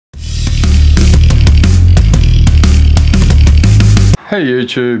Hey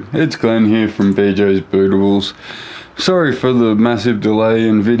YouTube, it's Glenn here from BJ's Bootables. Sorry for the massive delay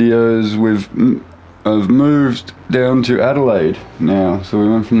in videos. I've moved down to Adelaide now, so we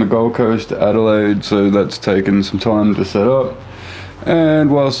went from the Gold Coast to Adelaide, so that's taken some time to set up. And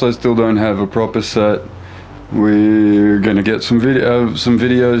whilst I still don't have a proper set, we're gonna get some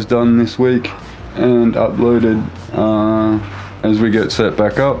videos done this week and uploaded as we get set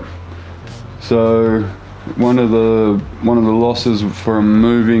back up. So one of the losses from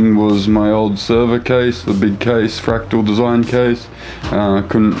moving was my old server case, the big case, fractal design case.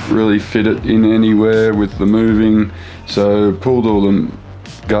 Couldn't really fit it in anywhere with the moving, so pulled all the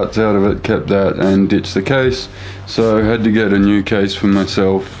guts out of it, kept that and ditched the case. So I had to get a new case for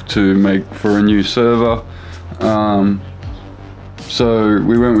myself to make for a new server. So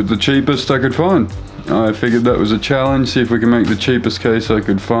we went with the cheapest I could find. I figured that was a challenge, see if we can make the cheapest case I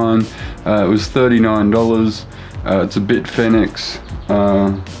could find. It was $39. It's a Bitfenix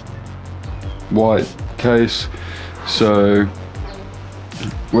white case. So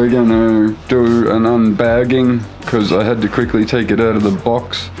we're gonna do an unbagging because I had to quickly take it out of the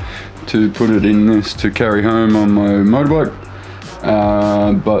box to put it in this to carry home on my motorbike.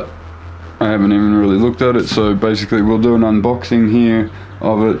 But I haven't even really looked at it, so basically we'll do an unboxing here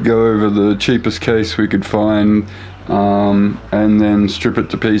of it, go over the cheapest case we could find, and then strip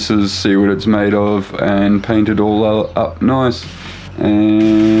it to pieces, see what it's made of, and paint it all up nice.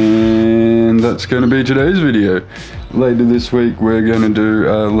 And that's going to be today's video. Later this week we're going to do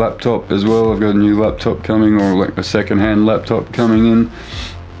a laptop as well. I've got a new laptop coming, or like a second-hand laptop coming in.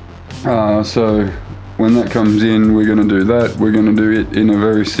 So when that comes in, we're going to do that. We're going to do it in a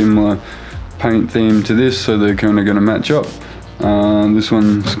very similar paint theme to this, so they're kind of going to match up. This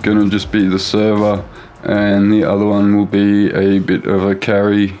one's going to just be the server, and the other one will be a bit of a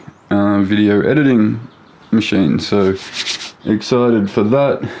carry video editing machine. So excited for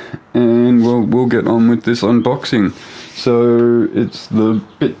that, and we'll get on with this unboxing. So it's the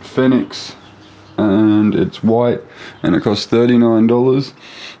Bitfenix, and it's white, and it costs $39.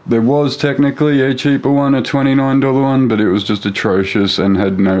 There was technically a cheaper one, a $29 one, but it was just atrocious and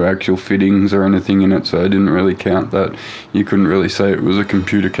had no actual fittings or anything in it, so I didn't really count that. You couldn't really say it was a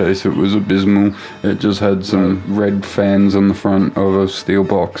computer case, it was abysmal. It just had some red fans on the front of a steel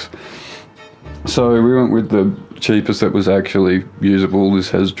box. So we went with the cheapest that was actually usable. This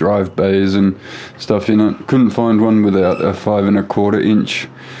has drive bays and stuff in it. Couldn't find one without a 5 1/4 inch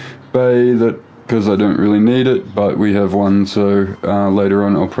bay, because I don't really need it, but we have one, so later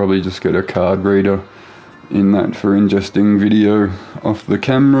on I'll probably just get a card reader in that for ingesting video off the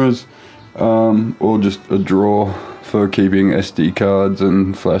cameras, or just a drawer for keeping SD cards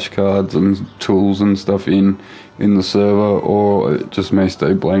and flash cards and tools and stuff in the server, or it just may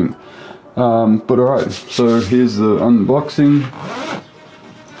stay blank. But alright, so here's the unboxing.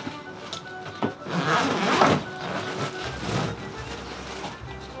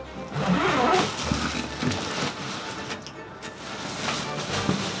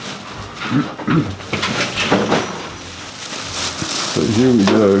 So here we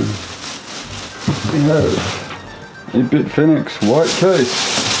go. We have a Bitfenix white case.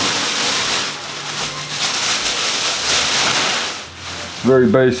 Very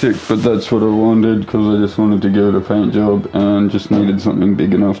basic, but that's what I wanted, because I just wanted to give it a paint job and just needed something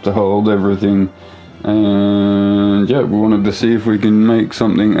big enough to hold everything. And yeah, we wanted to see if we can make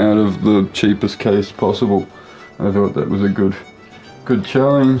something out of the cheapest case possible. I thought that was a good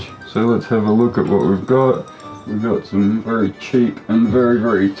challenge. So let's have a look at what we've got. We've got some very cheap and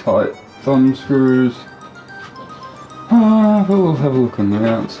very tight thumb screws. We'll have a look on the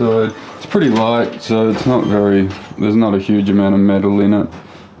outside. It's pretty light, so it's not there's not a huge amount of metal in it.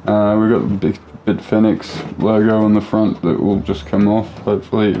 We've got the big Bitfenix logo on the front that will just come off,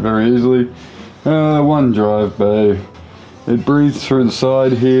 hopefully, very easily. One drive bay. It breathes through the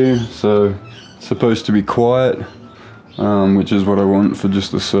side here, so it's supposed to be quiet. Which is what I want for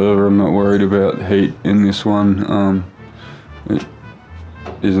just the server. I'm not worried about heat in this one. It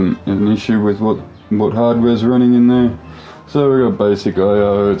isn't an issue with what hardware's running in there. So we got basic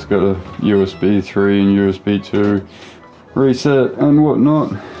I/O. It's got a USB 3 and USB 2 reset and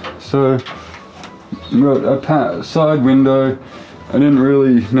whatnot. So we've got a side window. I didn't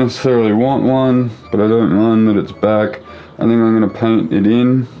really necessarily want one, but I don't mind that it's back. I think I'm going to paint it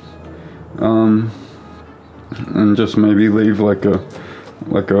in. And just maybe leave like a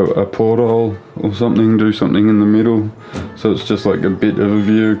porthole or something, do something in the middle, so it's just like a bit of a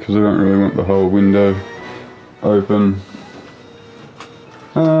view, because I don't really want the whole window open.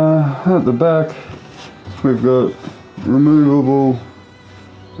 At the back we've got removable,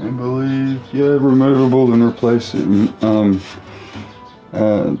 I believe, yeah, removable and replacing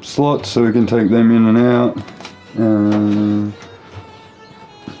slots so we can take them in and out.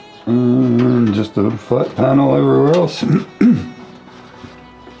 And just a flat panel everywhere else.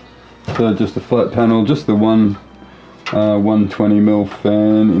 So just a flat panel, just the one 120mm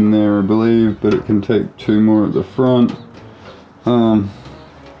fan in there, I believe, but it can take 2 more at the front. I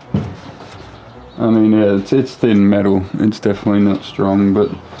mean, yeah, it's thin metal. It's definitely not strong, but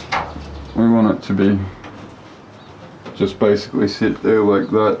we want it to be just basically sit there like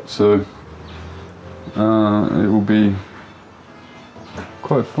that, so it will be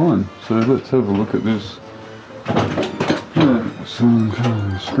quite fine. So let's have a look at this. Yeah, some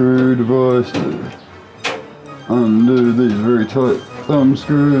kind of screw device to undo these very tight thumb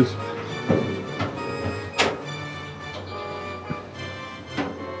screws.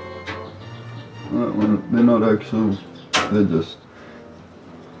 That one, they're not actual, they're just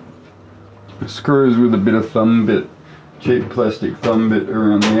screws with a bit of thumb bit, cheap plastic thumb bit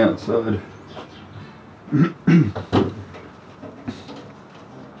around the outside.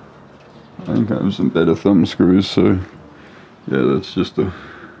 I think I have some better thumb screws, so yeah, that's just a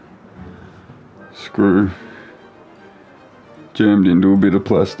screw jammed into a bit of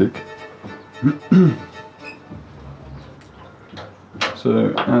plastic.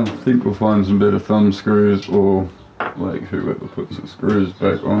 So I think we'll find some better thumb screws, or like whoever puts the screws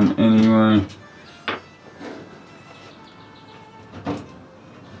back on anyway.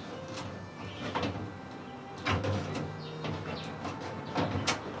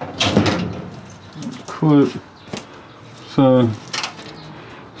 Clip. So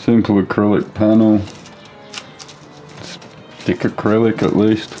simple acrylic panel, it's thick acrylic at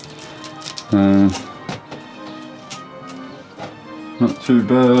least. Not too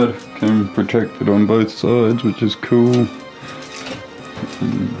bad, can protect it on both sides, which is cool.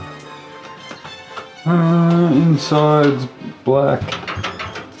 Inside's black.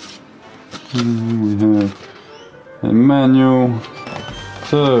 We have a manual.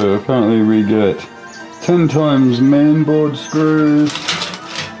 So apparently we get 10 times mainboard screws,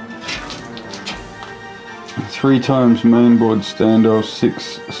 3 times mainboard standoffs,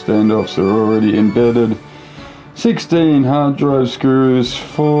 6 standoffs are already embedded, 16 hard drive screws,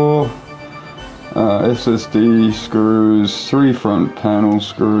 4 SSD screws, 3 front panel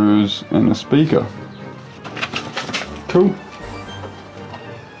screws, and a speaker. Cool.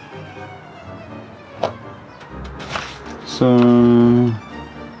 So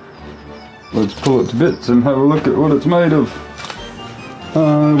let's pull it to bits and have a look at what it's made of.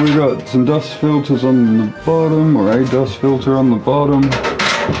 We got some dust filters on the bottom, or a dust filter on the bottom.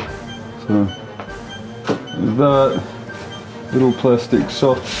 So that little plastic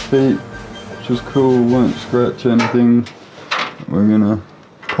soft feet, which is cool, won't scratch anything. We're gonna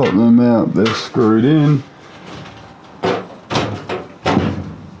pop them out, they're screwed in.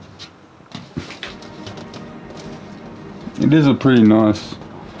 It is a pretty nice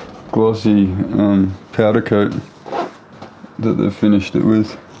glossy powder coat that they've finished it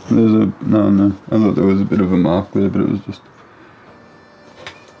with. There's a, no, I thought there was a bit of a mark there, but it was just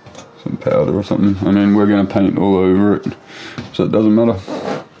some powder or something. I mean, we're going to paint all over it, so it doesn't matter.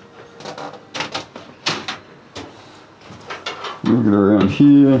 Look at around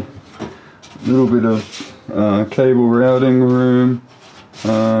here, a little bit of cable routing room.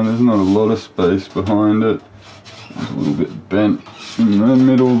 There's not a lot of space behind it. It's a little bit bent in the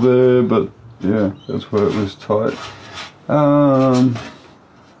middle there, but yeah, that's where it was tight.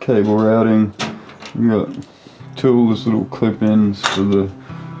 Cable routing. We got 2 little clip-ins for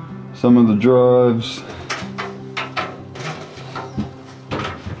some of the drives.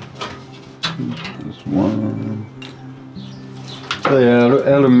 This one. So yeah,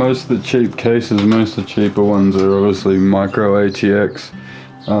 out of most of the cheap cases, most of the cheaper ones are obviously micro ATX.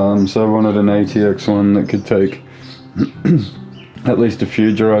 So I wanted an ATX one that could take at least a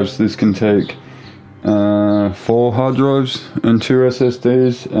few drives. This can take 4 hard drives and 2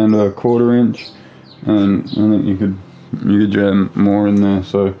 SSDs and a 1/4 inch, and I think you could jam more in there.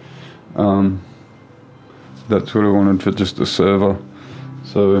 So that's what I wanted for just a server,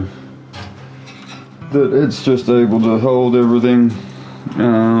 so that it's just able to hold everything.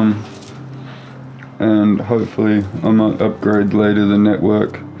 And hopefully I might upgrade later the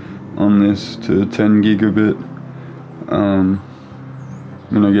network on this to 10 gigabit.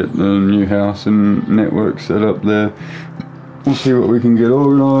 When I get the new house and network set up there, we'll see what we can get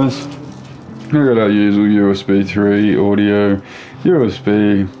organised. We've got our usual USB 3 audio,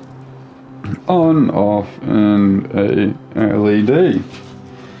 USB on, off, and a LED.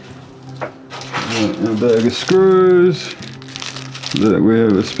 A bag of screws. We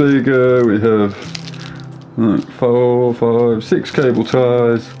have a speaker. We have like 4, 5, 6 cable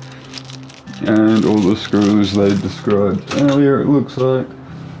ties, and all the screws they described earlier, it looks like.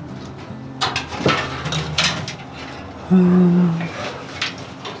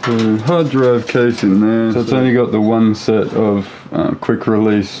 So hard drive case in there. So it's only got the one set of quick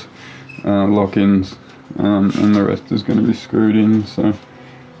release lock-ins, and the rest is going to be screwed in. So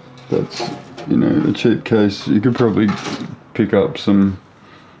that's, you know, a cheap case. You could probably pick up some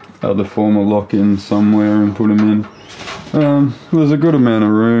other form of lock-ins somewhere and put them in. There's a good amount of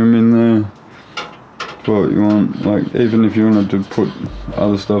room in there for what you want. Like, even if you wanted to put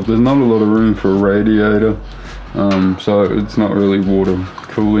other stuff, there's not a lot of room for a radiator. So it's not really water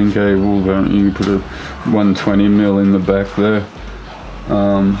cooling cable. You can put a 120mm in the back there,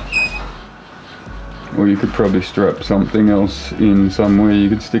 or you could probably strap something else in somewhere. You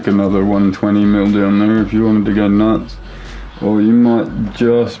could stick another 120mm down there if you wanted to go nuts, or you might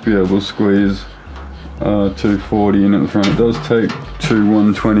just be able to squeeze 240 in at the front. It does take 2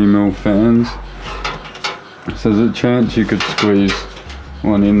 120mm fans, so there's a chance you could squeeze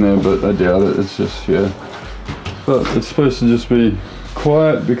one in there, but I doubt it. It's just, yeah. But it's supposed to just be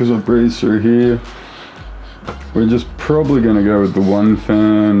quiet because I breeze through here. We're just probably going to go with the one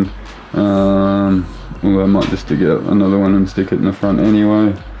fan. Well, I might just dig out another one and stick it in the front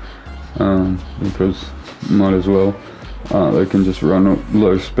anyway, because might as well. They can just run at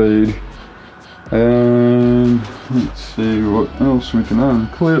low speed. And let's see what else we can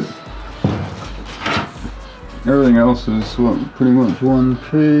unclip. Everything else is pretty much one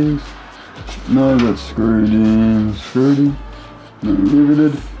piece. No, that's screwed in. Screwed in? No,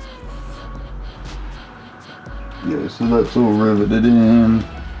 riveted. Yeah, so that's all riveted in.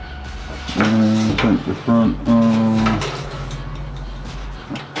 And take the front off.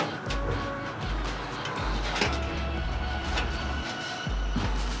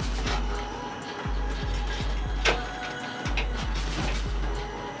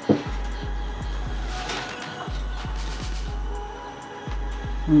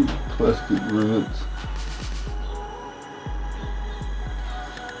 Plastic rivets.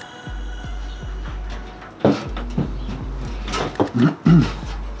 I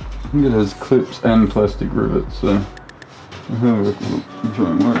think it has clips and plastic rivets, so I'll have a look and try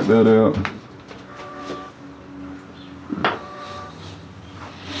and work that out.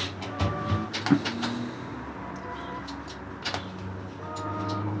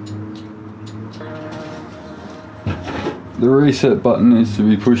 The reset button needs to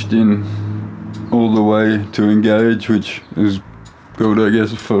be pushed in all the way to engage, which is good, I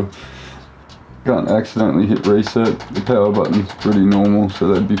guess, for can't accidentally hit reset. The power button's pretty normal, so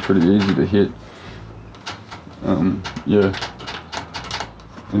that'd be pretty easy to hit. Yeah,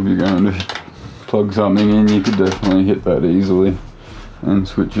 if you're going to plug something in, you could definitely hit that easily and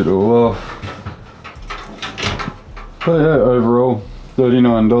switch it all off. So yeah, overall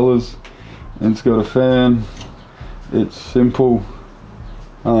 $39. It's got a fan. It's simple,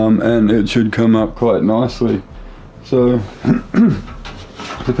 and it should come up quite nicely. So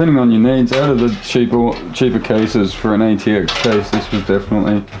depending on your needs, out of the cheaper cases for an ATX case, this was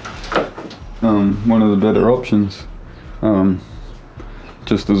definitely one of the better options.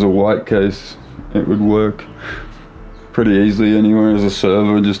 Just as a white case, it would work pretty easily anywhere as a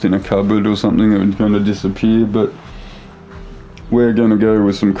server, just in a cupboard or something. It would kind of disappear, but we're going to go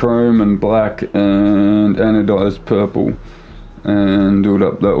with some chrome and black and anodized purple and do it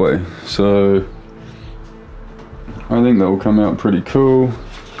up that way. So I think that will come out pretty cool.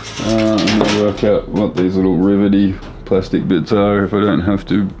 I'm going to work out what these little rivety plastic bits are. If I don't have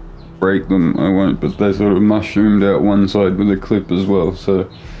to break them, I won't, but they sort of mushroomed out one side with a clip as well. So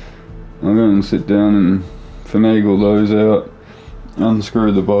I'm going to sit down and finagle those out,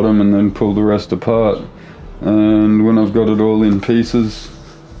 unscrew the bottom, and then pull the rest apart. And when I've got it all in pieces,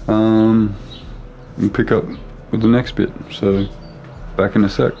 and pick up with the next bit. So back in a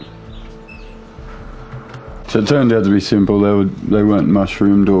sec. So it turned out to be simple. They weren't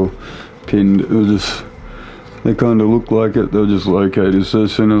mushroomed or pinned. It was just, they kind of looked like it. They were just located. So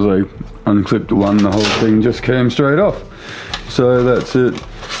as soon as I unclipped one, the whole thing just came straight off. So that's it.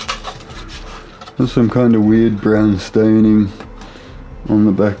 There's some kind of weird brown staining on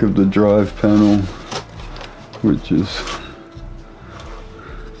the back of the drive panel, which is,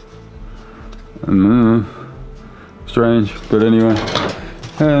 I don't know, strange, but anyway.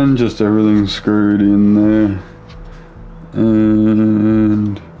 And just everything screwed in there,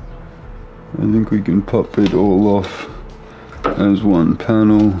 and I think we can pop it all off as one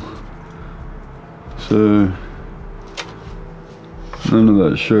panel. So none of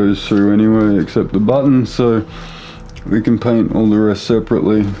that shows through anyway except the button, so we can paint all the rest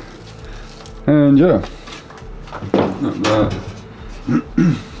separately. And yeah, like that.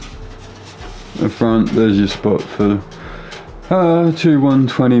 The front, there's your spot for two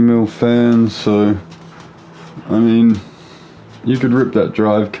 120mm fans. So I mean, you could rip that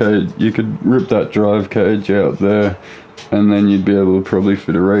drive cage out there, and then you'd be able to probably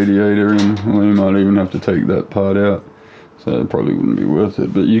fit a radiator in, or you might even have to take that part out, so it probably wouldn't be worth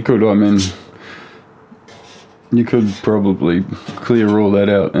it. But you could, I mean, you could probably clear all that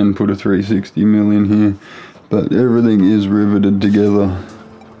out and put a 360mm in here, but everything is riveted together,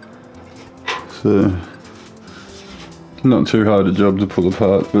 so not too hard a job to pull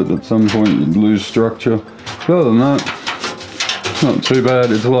apart, but at some point you'd lose structure. But other than that, it's not too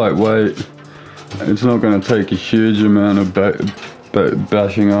bad. It's lightweight. It's not going to take a huge amount of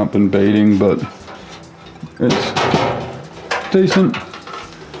bashing up and beating, but it's decent.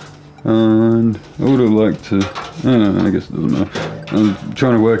 And I would have liked to, I guess it doesn't matter. I was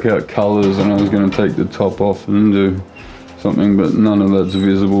trying to work out colours, and I was going to take the top off and do something, but none of that's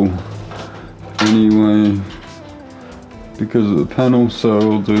visible anyway because of the panel, so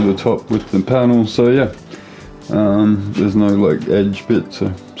I'll do the top with the panel. So yeah, there's no like edge bit,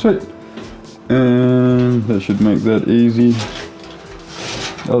 so sweet. And that should make that easy.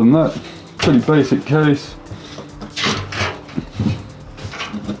 Other than that, pretty basic case,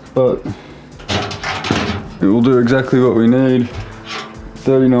 but it will do exactly what we need.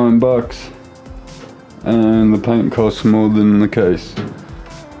 39 bucks, and the paint costs more than the case.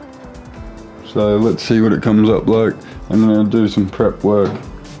 So let's see what it comes up like. I'm gonna do some prep work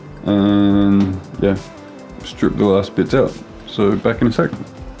and yeah, strip the last bits out. So back in a sec.